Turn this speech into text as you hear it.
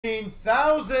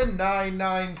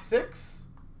$15,996.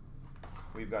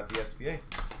 We've got the SBA.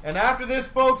 And after this,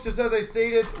 folks, just as I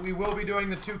stated, we will be doing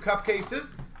the 2 cup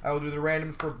cases. I will do the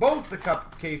randoms for both the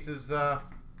cup cases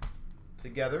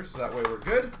together, so that way we're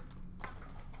good.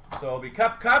 So it'll be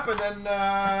cup, and then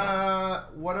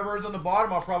whatever is on the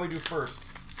bottom, I'll probably do first.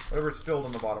 Whatever's filled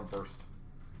on the bottom first.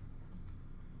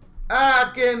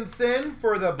 Atkinson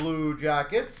for the Blue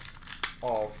Jackets.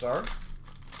 All-Star.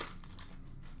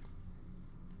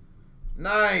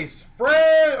 Nice.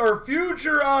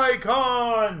 Future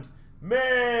Icons.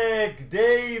 McDavid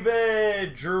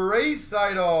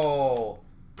Draisaitl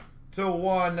to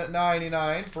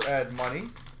 199 for Ed Money.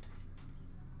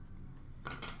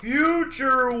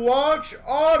 Future Watch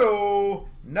Auto,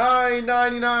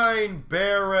 $9.99,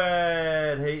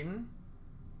 Barrett Hayton.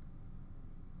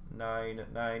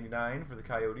 $9.99 for the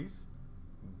Coyotes,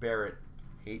 Barrett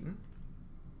Hayton.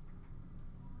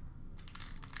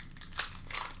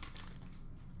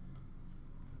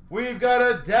 We've got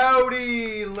a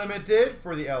Doughty Limited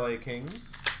for the LA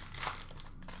Kings.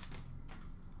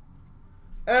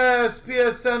 SP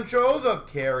Essentials of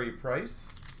Carey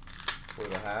Price for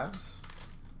the Habs.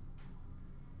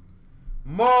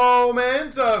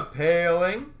 Moment of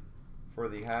Paling for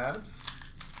the Habs.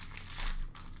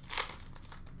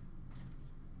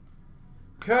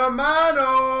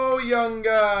 Kamano Young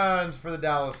Guns for the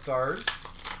Dallas Stars.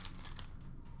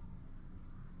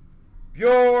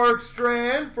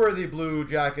 Bjorkstrand for the Blue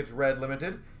Jackets Red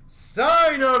Limited.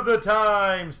 Sign of the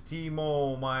Times,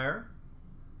 Timo Meier.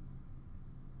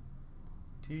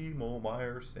 Timo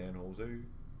Meier, San Jose.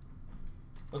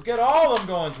 Let's get all of them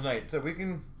going tonight so we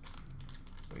can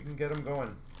get them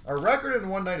going. Our record in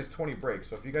one night is 20 breaks,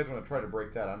 so if you guys want to try to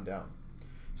break that, I'm down.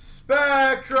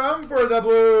 Spectrum for the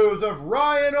Blues of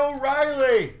Ryan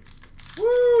O'Reilly.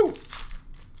 Woo!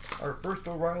 Our first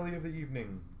O'Reilly of the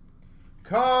evening.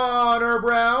 Connor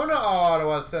Brown,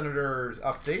 Ottawa Senators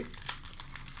update.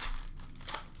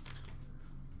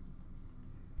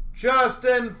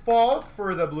 Justin Falk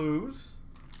for the Blues.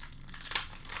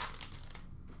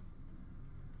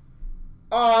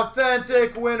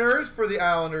 Authentic winners for the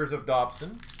Islanders of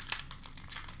Dobson.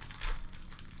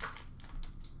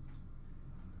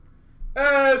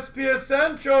 SP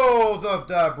Essentials of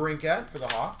DeBrincat for the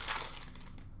Hawks.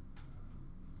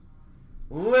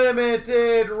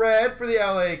 Limited red for the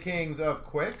LA Kings of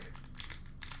Quick.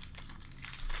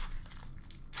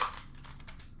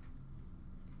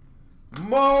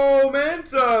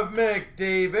 Moment of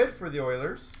McDavid for the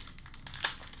Oilers.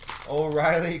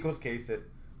 O'Reilly equals case it.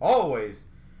 Always.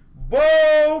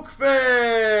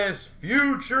 Boakfist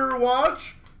Future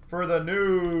Watch for the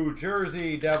New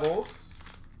Jersey Devils.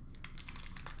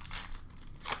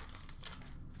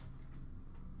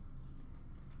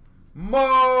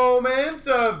 Moment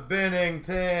of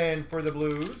Binnington for the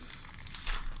Blues.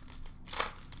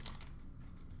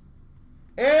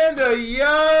 And a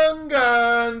Young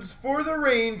Guns for the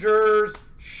Rangers,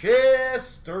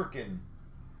 Shesterkin.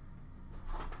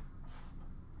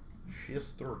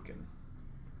 Shesterkin.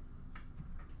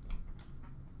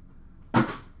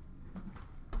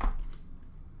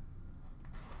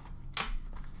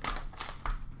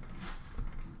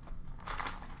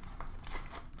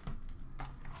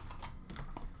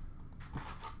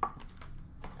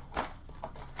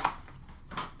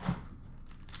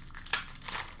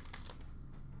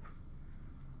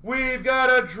 We've got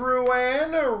a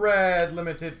Drouin, a red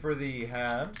limited for the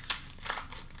Habs.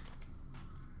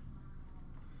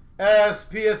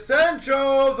 SP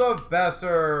Essentials of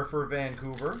Besser for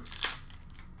Vancouver.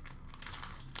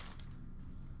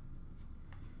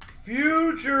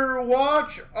 Future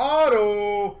Watch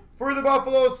Auto for the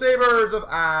Buffalo Sabres of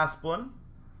Asplund.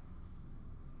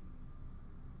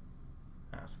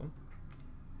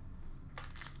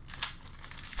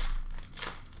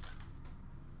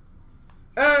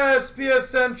 SP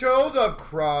Essentials of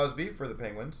Crosby for the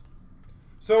Penguins.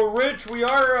 So, Rich, we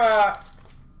are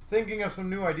thinking of some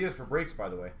new ideas for breaks, by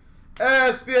the way.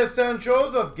 SP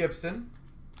Essentials of Gibson.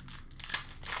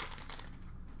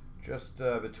 Just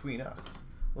between us.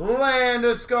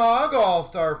 Landeskog,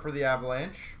 All-Star for the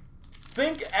Avalanche.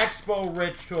 Think Expo,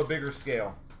 Rich, to a bigger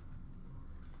scale.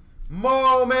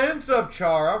 Moments of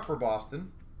Chara for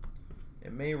Boston.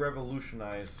 It may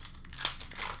revolutionize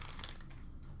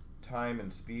time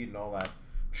and speed and all that.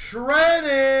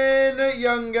 Trenin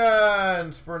Young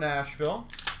Guns for Nashville.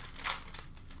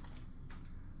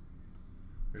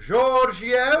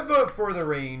 Georgiev for the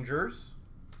Rangers.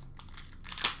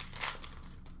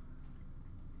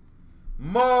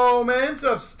 Moment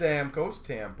of Stamkos,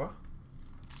 Tampa.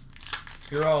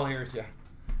 You're all ears, yeah.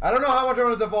 I don't know how much I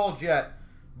want to divulge yet.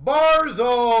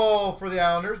 Barzal for the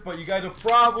Islanders, but you guys will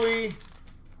probably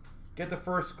get the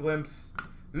first glimpse.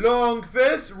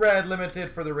 Longfist, red limited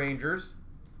for the Rangers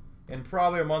in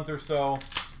probably a month or so.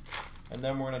 And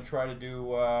then we're going to try to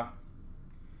do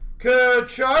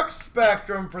Kachuk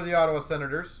Spectrum for the Ottawa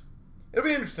Senators. It'll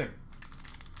be interesting.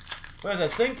 What is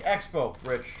that? Think Expo,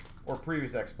 Rich, or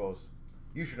previous Expos.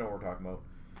 You should know what we're talking about.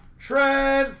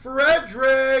 Trent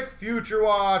Frederick, Future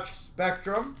Watch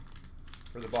Spectrum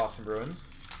for the Boston Bruins.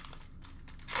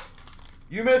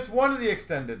 You missed one of the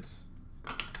extendeds.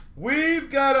 We've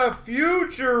got a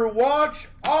Future Watch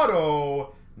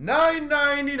Auto,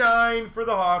 $9.99 for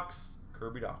the Hawks.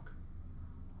 Kirby Doc.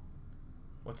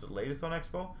 What's the latest on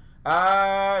Expo?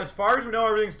 As far as we know,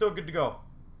 everything's still good to go.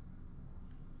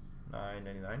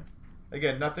 $9.99.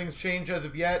 Again, nothing's changed as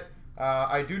of yet.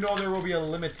 I do know there will be a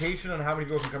limitation on how many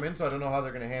people can come in, so I don't know how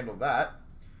they're going to handle that.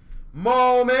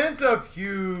 Moment of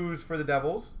Hughes for the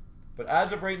Devils. But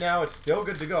as of right now, it's still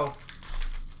good to go.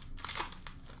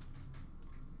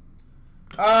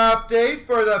 Update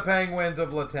for the Penguins of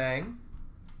Letang.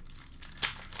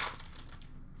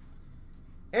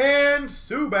 And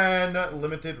Subban,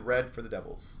 limited red for the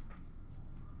Devils.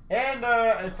 And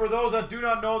for those that do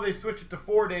not know, they switched it to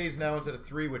 4 days now instead of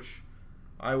 3, which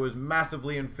I was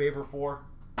massively in favor for.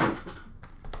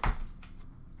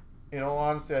 In all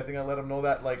honesty, I think I let them know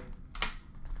that like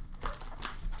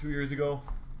 2 years ago.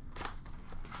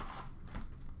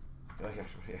 Yeah.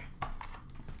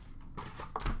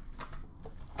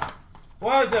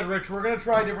 Well, as I said, Rich, we're going to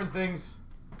try different things.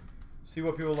 See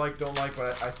what people like, don't like,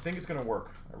 but I think it's going to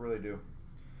work. I really do.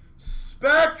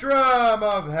 Spectrum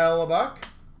of Hellebuck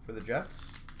for the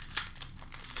Jets.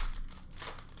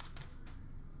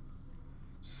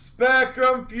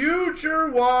 Spectrum Future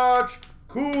Watch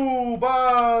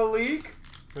Kubalik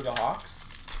for the Hawks.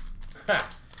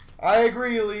 I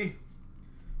agree, Lee.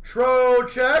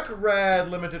 Trocheck red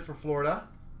limited for Florida.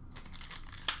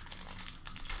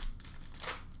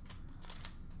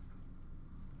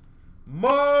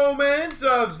 Moments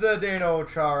of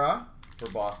CloutsnChara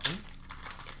for Boston.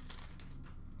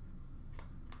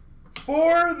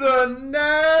 For the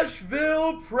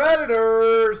Nashville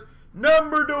Predators,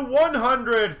 number to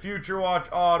 100 Future Watch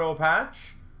Auto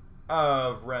Patch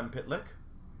of Rem Pitlick.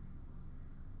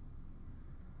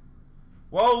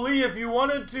 Well, Lee, if you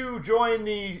wanted to join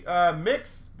the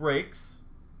mix breaks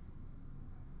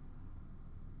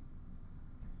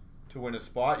to win a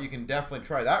spot, you can definitely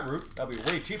try that route. That'll be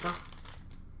way cheaper.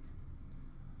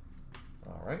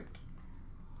 All right.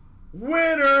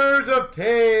 Winners of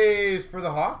Taves for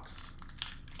the Hawks.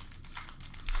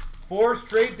 4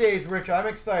 straight days, Rich. I'm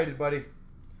excited, buddy.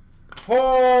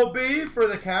 Hole B for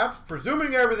the Caps,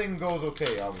 presuming everything goes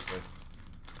okay, obviously.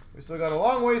 We still got a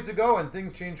long ways to go, and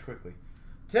things change quickly.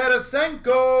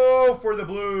 Tarasenko for the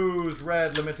Blues,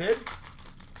 red limited.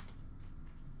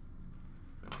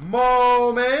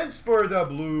 Moments for the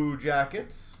Blue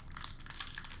Jackets.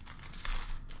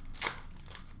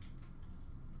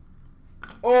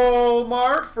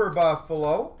 Olmark for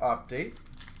Buffalo, update.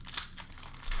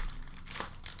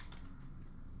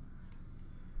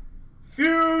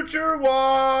 Future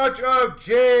Watch of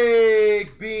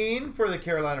Jake Bean for the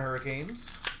Carolina Hurricanes.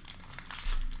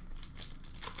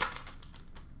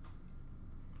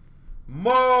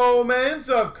 Moments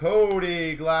of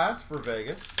Cody Glass for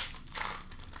Vegas.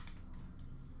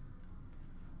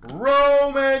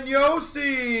 Roman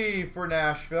Yossi for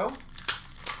Nashville.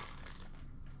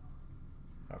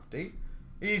 Update.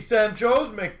 Essentials,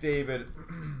 McDavid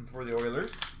for the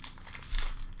Oilers.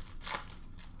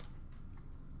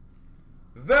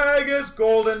 Vegas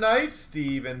Golden Knights,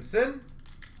 Stevenson.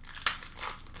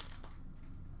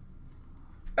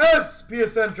 SP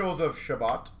Essentials of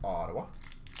Shabbat, Ottawa.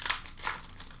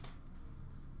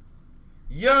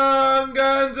 Young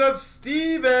Guns of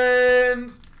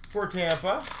Stevens for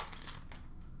Tampa.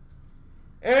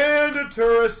 And a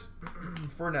Turris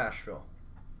for Nashville.